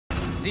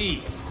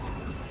Cease,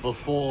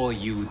 before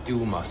you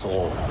doom us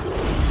all.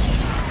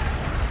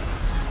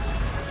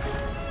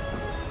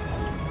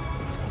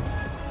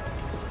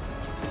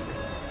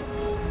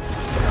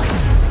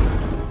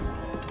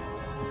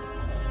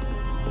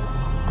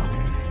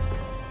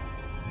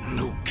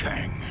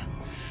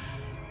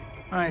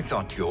 I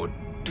thought your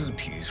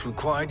duties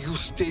required you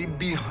stayed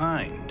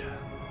behind.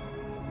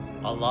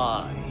 A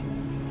lie.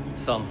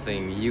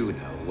 Something you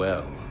know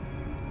well.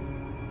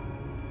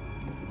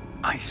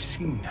 I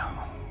see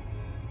now.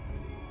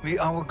 The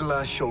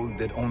hourglass showed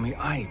that only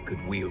I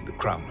could wield the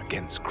crown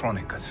against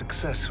Kronika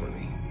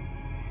successfully.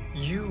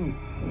 You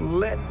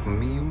let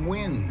me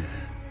win.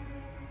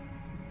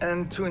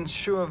 And to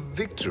ensure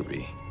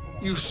victory,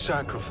 you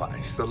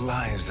sacrificed the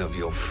lives of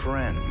your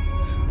friends.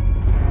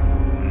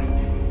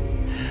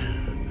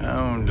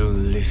 How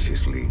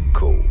deliciously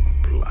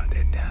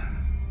cold-blooded.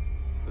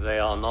 They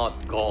are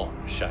not gone,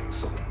 Shang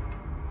Tsung.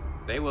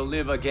 They will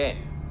live again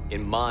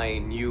in my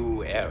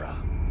new era.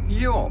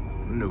 Your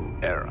new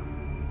era.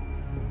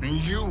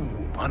 You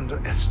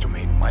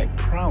underestimate my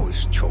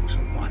prowess,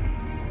 Chosen One.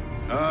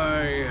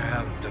 I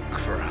have the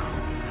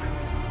crown.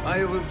 I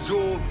have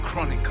absorbed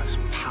Kronika's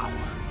power.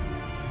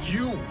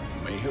 You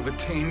may have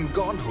attained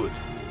godhood,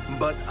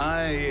 but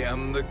I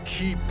am the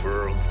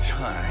keeper of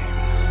time.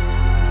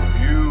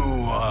 You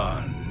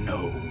are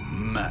no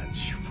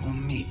match for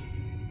me.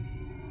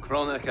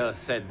 Kronika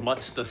said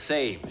much the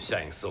same,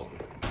 Shang Tsung.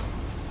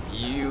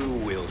 You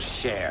will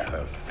share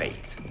her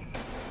fate.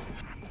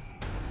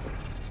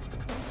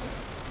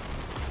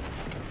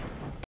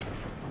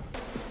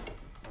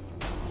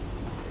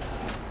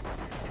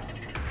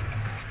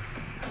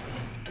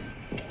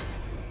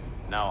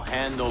 Now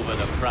hand over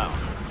the crown.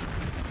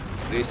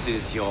 This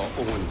is your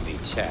only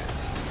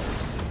chance.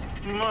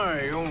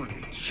 My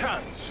only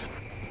chance?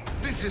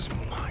 This is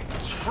my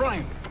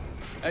triumph,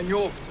 and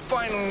your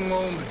final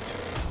moment.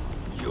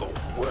 Your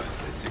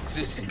worthless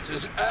existence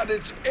is at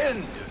its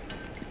end.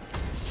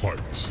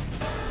 Fight.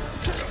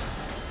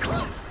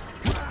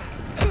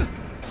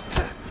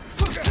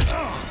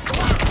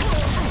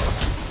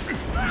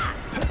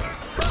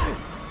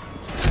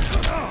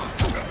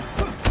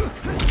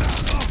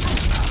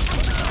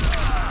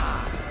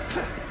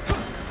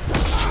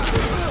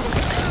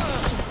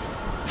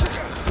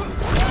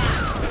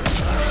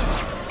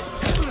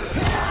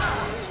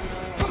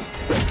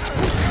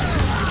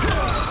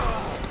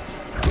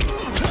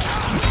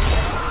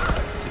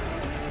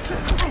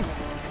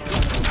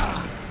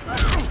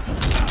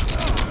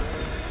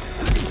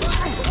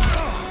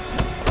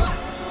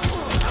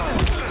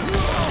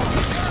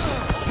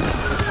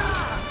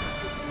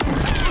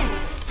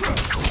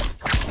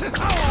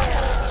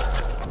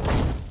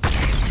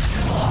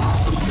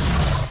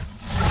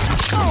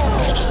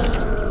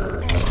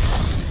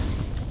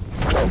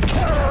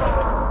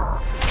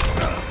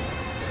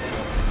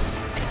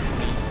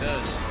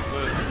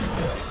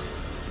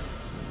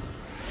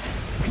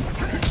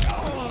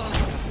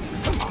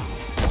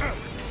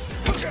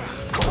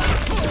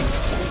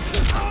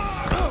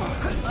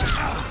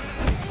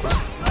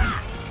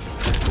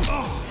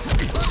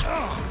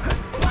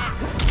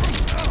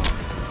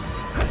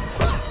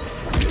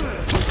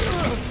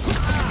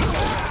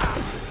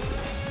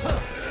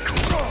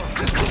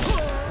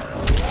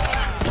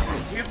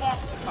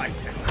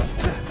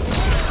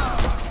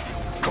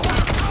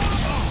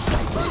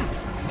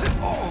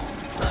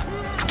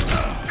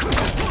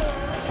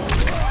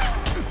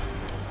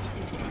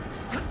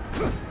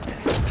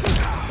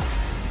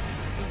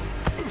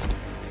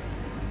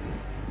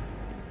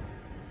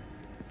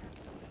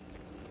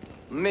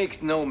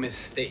 Make no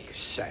mistake,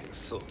 Shang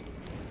Tsung.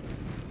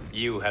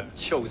 You have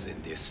chosen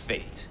this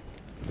fate.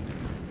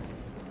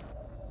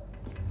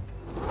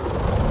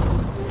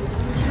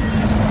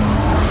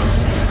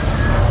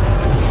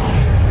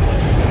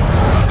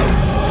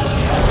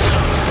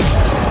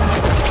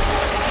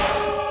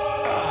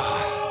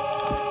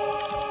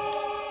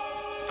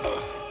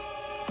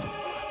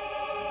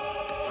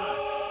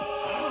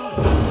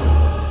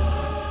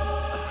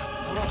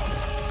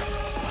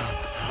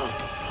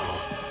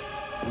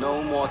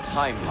 No more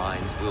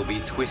timelines will be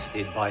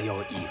twisted by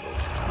your evil.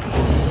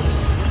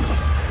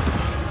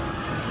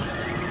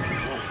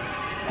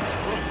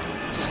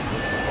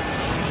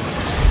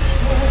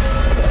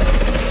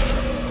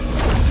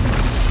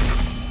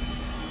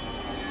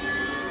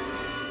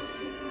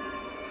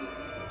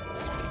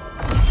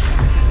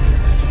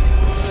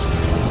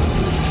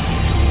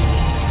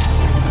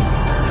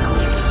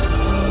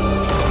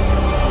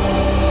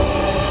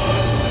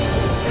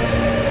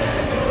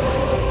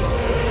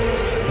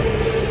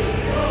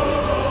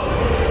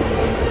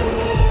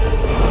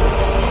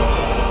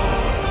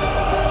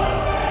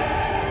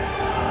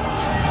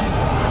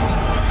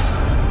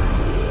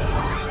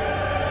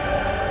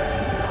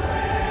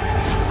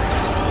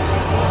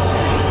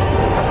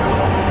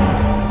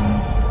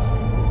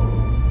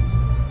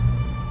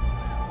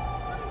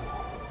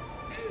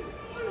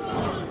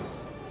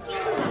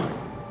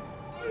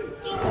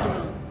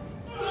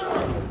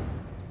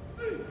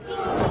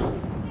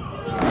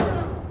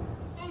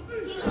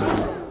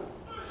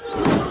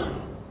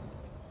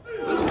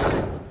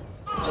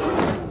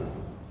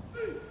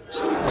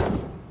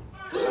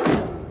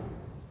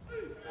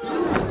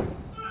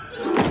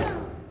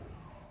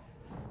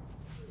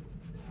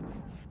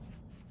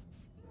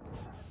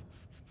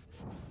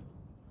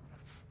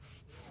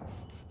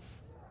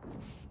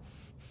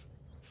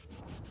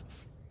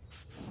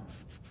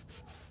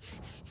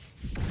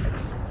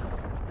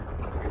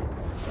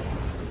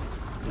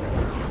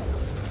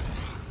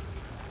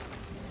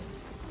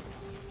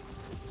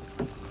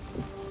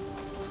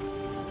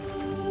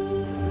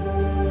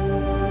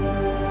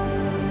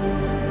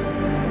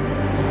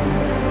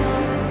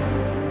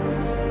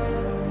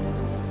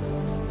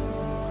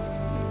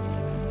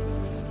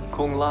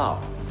 Kung Lao.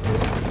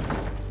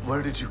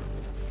 Where did you...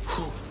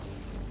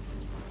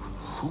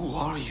 Who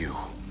are you?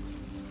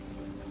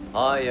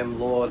 I am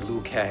Lord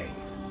Liu Kang,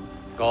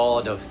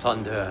 God of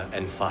Thunder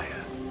and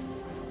Fire.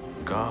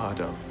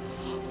 God of...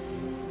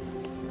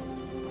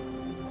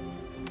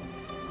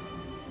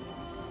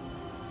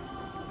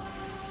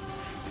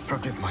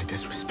 Forgive my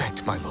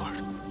disrespect, my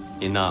lord.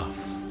 Enough,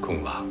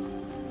 Kung Lao.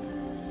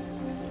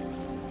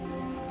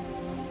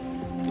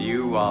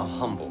 You are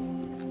humble,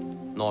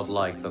 not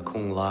like the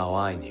Kung Lao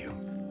I knew.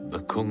 The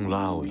Kung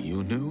Lao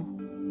you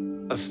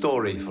knew? A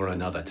story for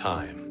another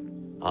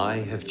time. I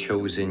have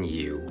chosen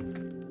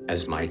you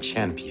as my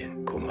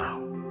champion, Kung Lao.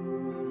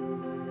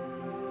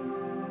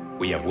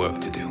 We have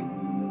work to do.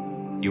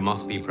 You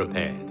must be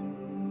prepared,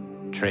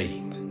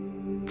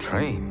 trained.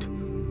 Trained?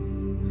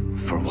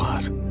 For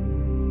what?